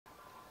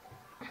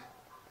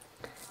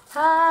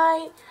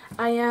Hi,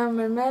 I am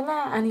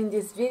Mermela, and in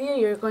this video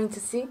you're going to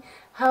see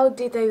how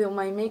did I do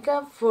my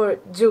makeup for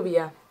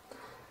Juvia.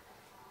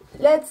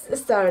 Let's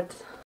start.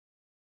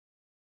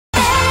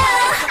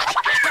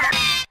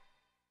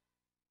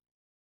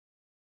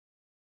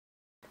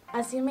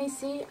 As you may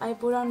see, I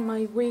put on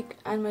my wig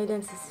and my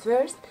lenses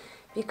first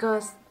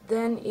because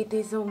then it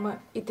is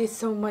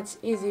so much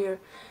easier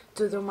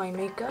to do my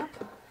makeup.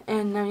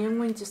 And now I'm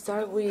going to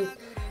start with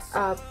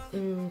a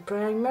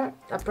primer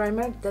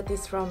that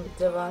is from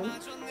the one,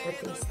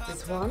 that is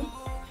this one.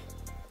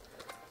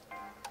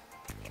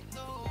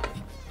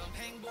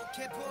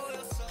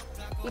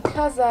 It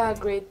has a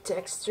great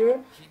texture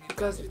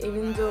because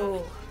even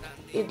though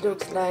it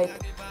looks like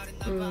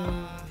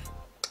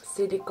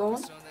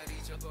silicone,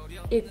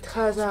 it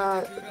has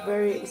a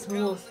very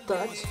smooth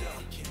touch,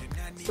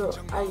 so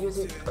I use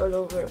it all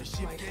over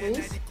my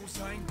face.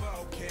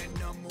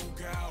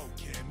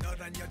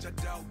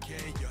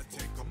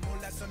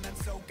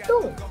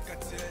 Oh.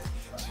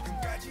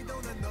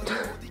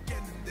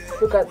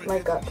 Look at my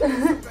cat.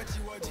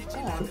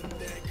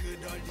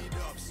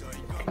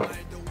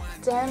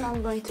 Then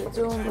I'm going to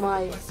do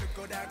my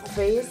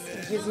face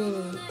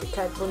using the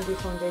Kat Von D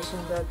foundation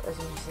that, as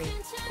you can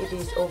see, it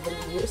is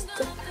overly used.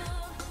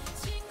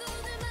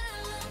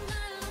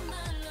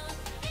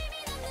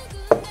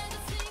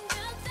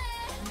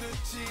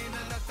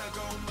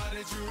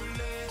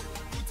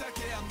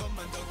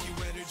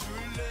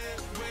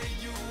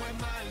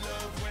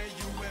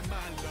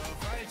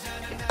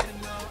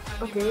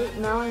 Okay,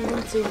 now I'm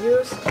going to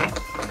use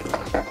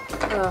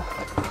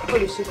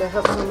holy shit, I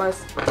have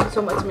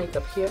so much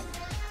makeup here.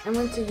 I'm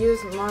going to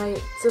use my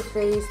Too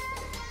Faced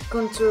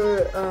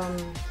contour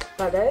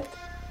palette,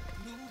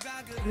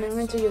 and I'm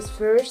going to use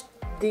first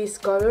this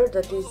color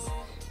that is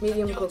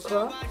medium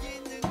cocoa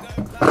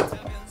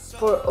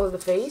for all the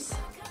face.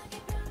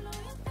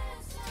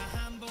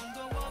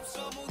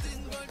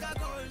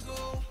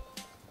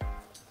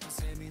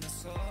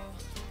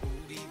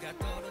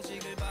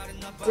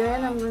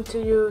 Then I'm going to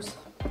use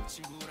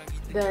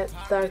the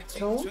dark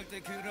tone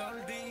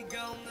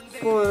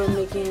for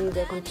making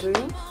the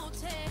contouring.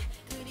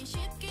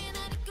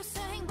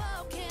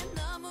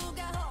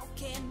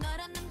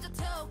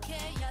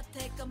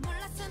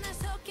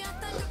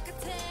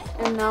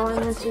 And now I'm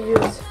going to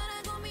use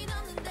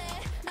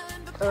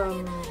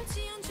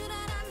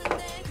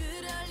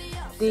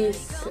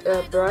this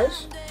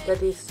brush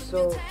that is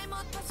so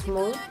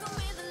small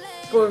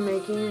for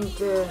making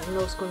the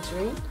nose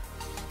contouring.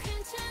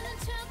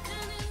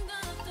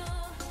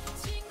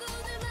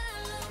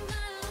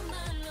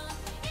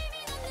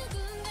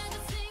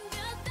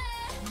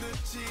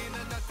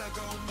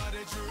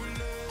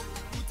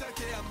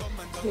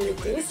 Here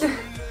it is.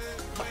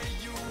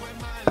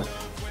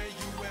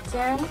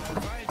 Then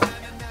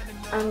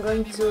I'm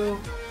going to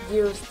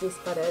use this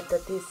palette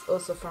that is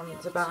also from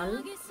the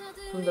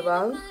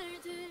Balm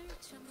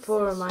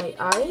for my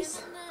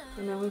eyes,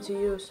 and I'm going to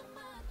use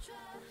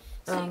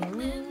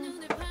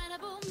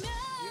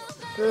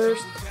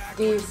first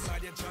this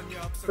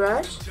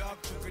brush,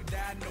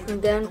 and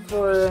then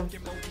for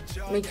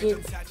make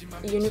it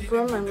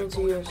uniform I'm going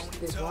to use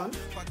this one.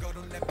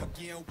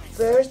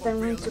 First I'm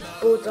going to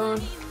put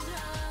on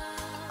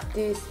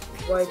this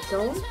white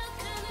tone.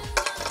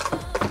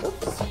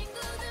 Oops.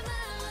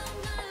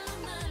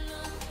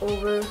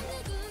 Over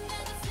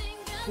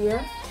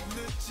here.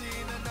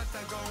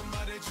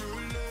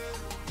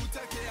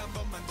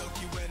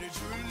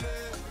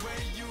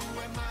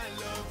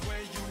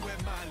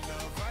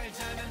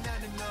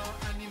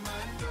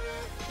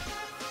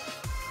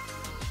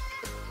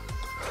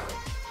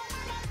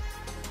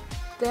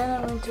 Then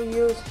I'm going to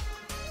use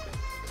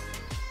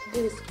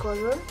this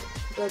color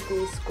that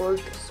is called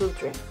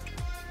Sultry.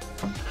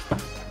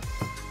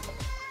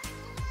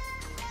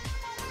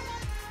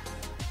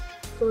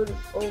 All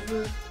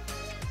over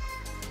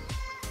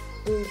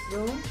this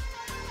zone.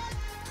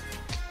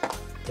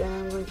 Then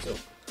I'm going to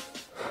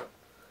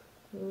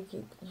make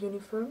it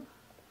uniform.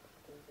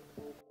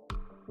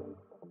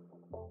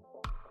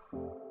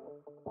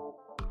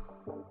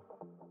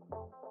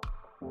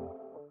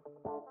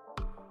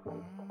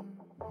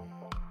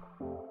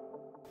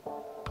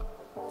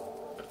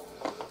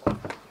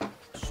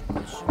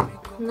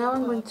 Now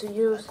I'm going to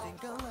use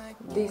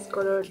this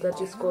color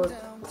that is called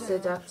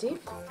Seductive.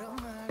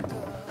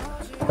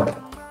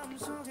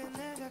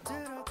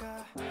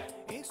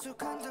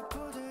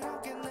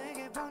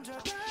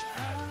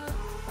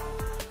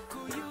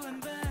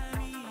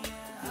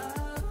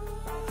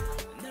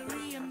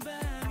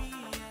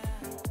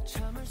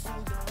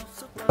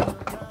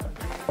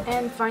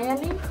 And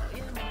finally,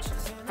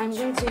 I'm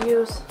going to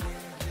use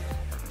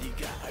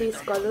this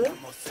color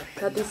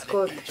that is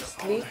called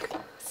Sleek,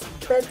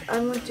 but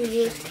I'm going to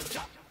use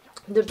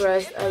the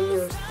brush I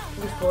used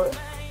before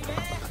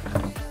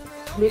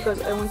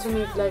because I want to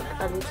make like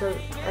a little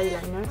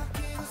eyeliner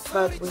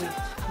but with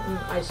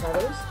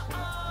eyeshadows.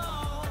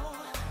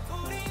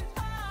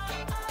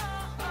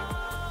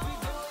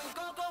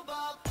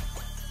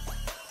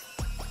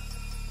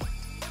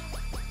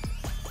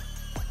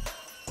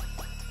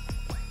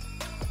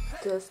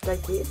 just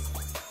like this.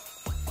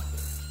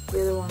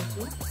 The other one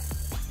too.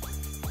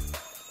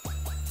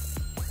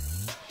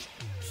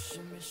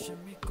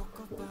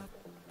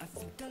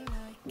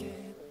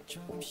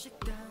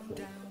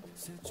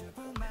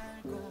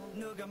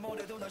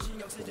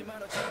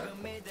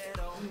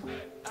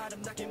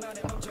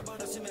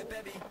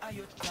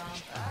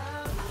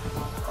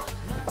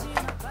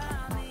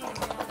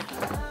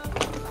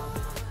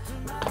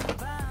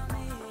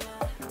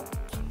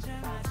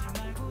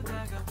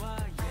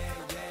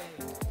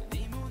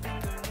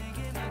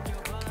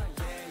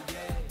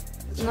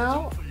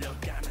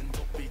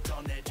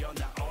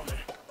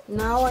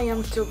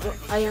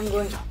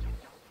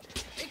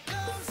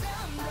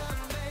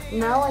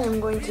 Now I am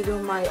going to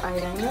do my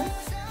eyeliner,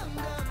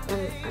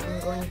 and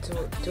I'm going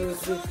to do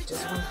it with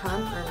just one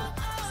hand and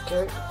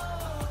skirt.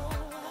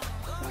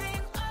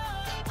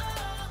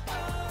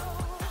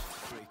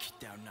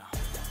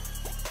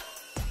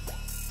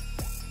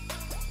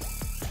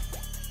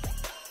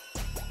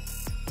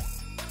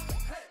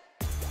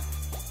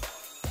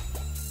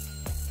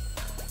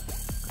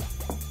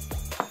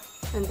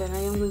 And then I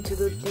am going to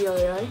do the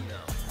other eye.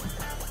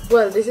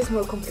 Well, this is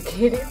more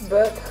complicated,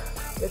 but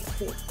let's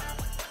see.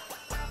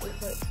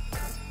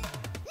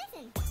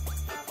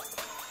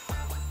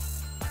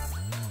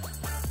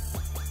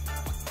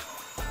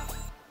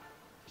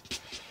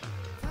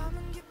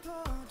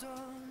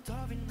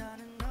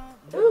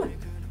 Ooh.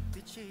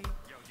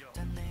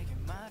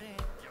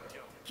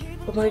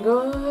 Oh my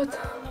god!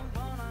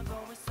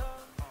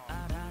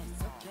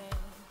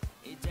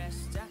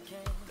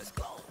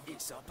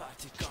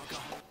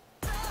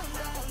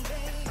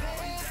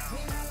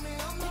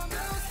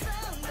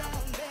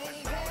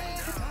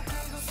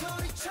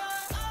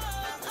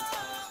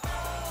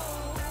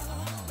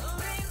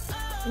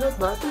 Not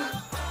bad.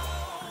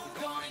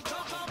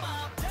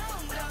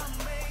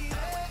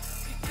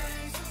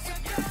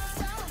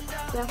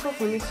 Then for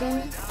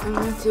finishing, I'm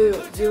going to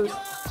use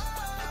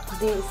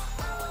this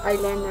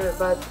eyeliner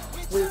but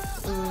with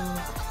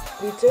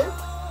glitter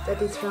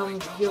that is from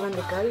Do.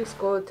 It's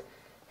called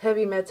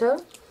Heavy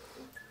Metal.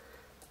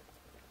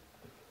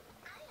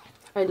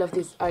 I love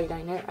this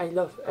eyeliner. I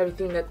love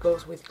everything that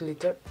goes with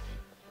glitter.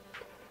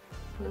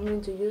 I'm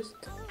going to use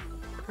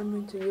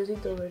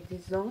it over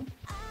this zone.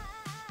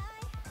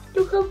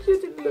 Look how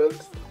cute it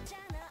looks.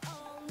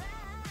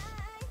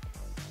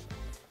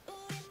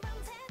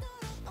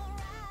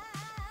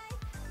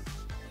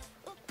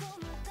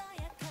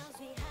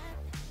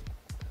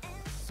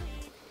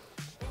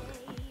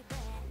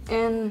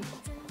 And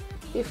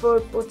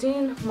before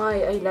putting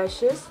my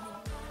eyelashes,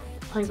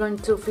 I'm going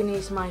to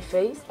finish my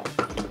face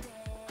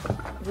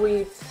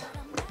with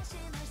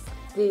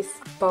this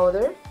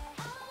powder.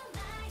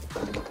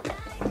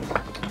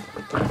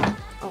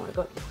 Oh my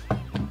god.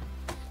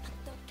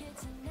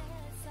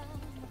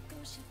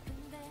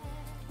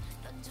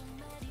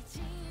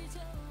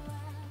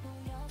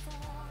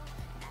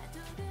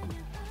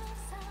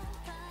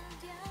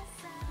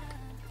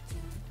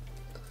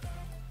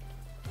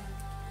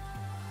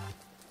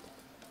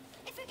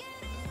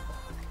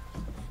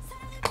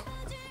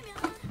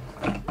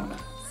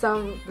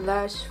 Some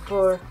blush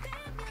for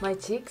my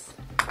cheeks.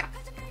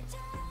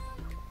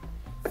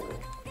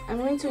 I'm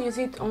going to use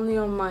it only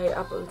on my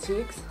upper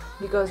cheeks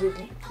because it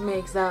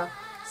makes a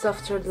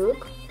softer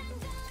look.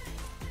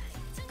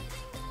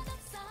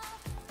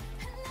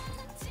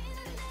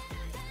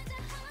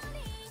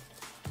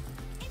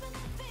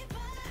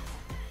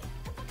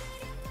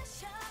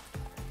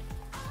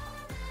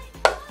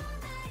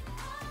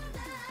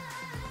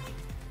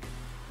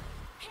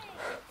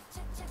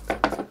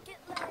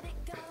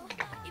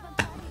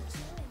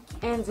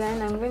 And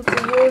then I'm going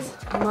to use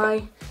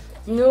my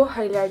new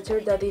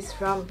highlighter that is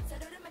from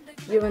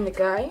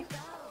Do.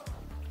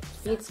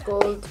 It's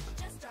called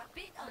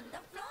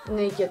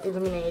Naked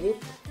Illuminated,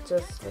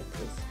 just like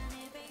this.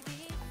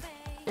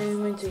 And I'm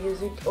going to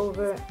use it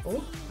over,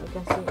 oh, I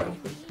can see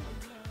anything,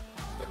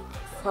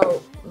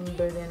 how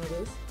brilliant it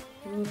is.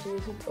 I'm going to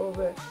use it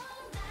over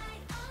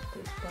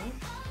this part.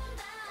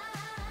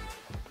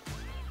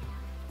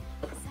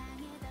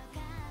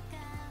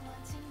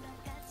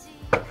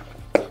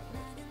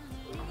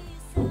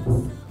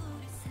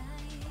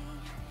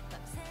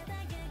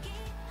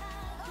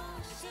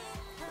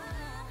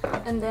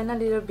 And then a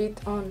little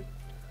bit on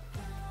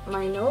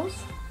my nose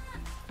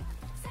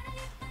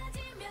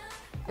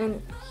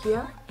and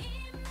here.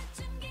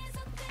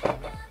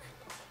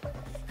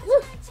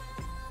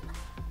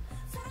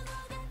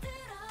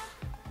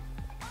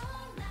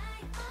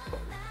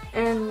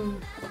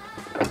 And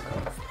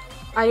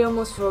I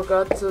almost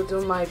forgot to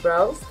do my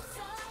brows.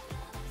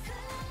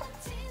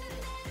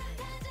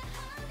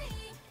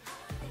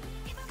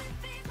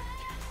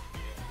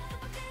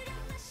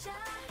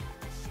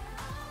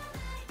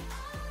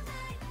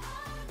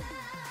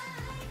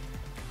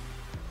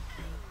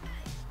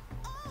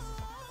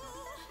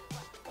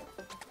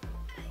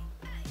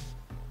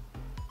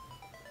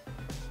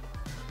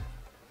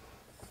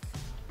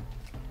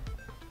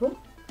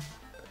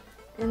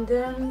 And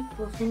then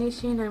for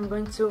finishing, I'm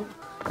going to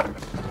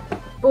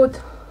put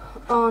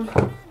on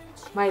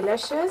my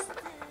lashes,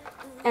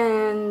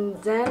 and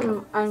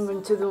then I'm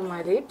going to do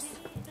my lips.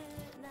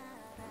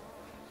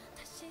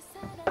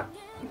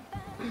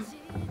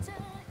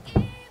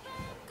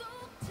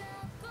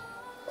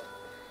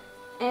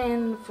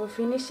 And for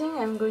finishing,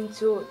 I'm going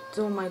to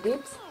do my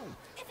lips.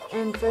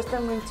 And first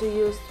I'm going to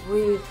use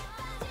with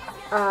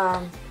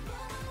a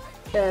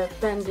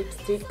pen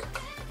lipstick.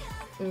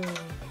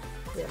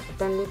 Yeah, a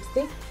pen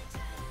lipstick.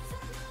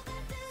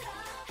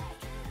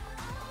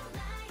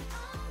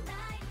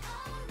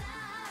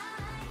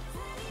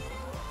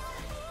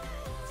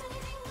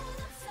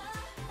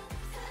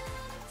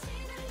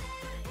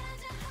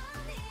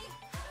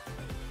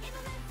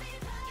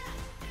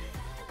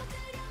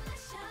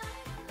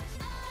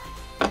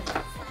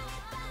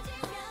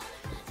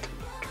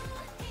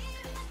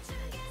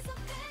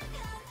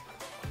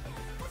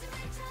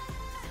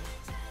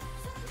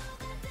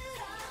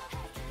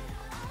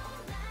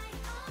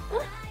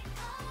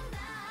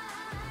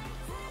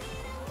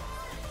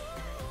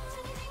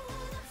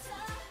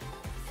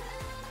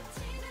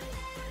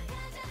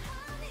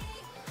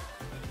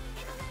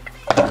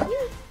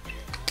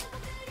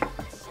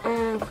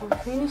 And for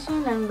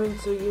finishing, I'm going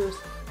to use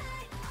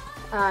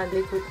a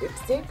liquid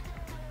lipstick.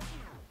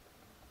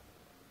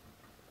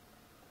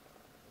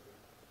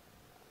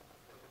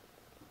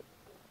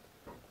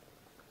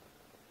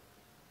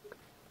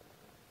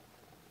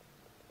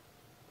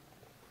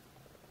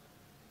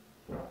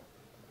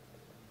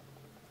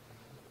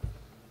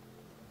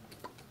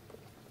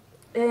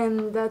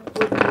 And that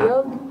would be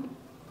all.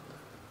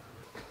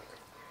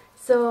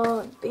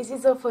 So this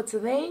is all for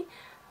today.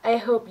 I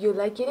hope you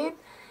liked it,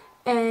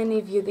 and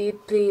if you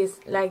did, please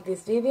like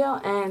this video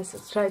and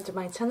subscribe to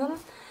my channel.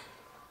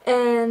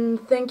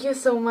 And thank you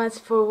so much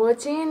for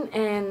watching,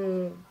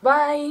 and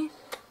bye!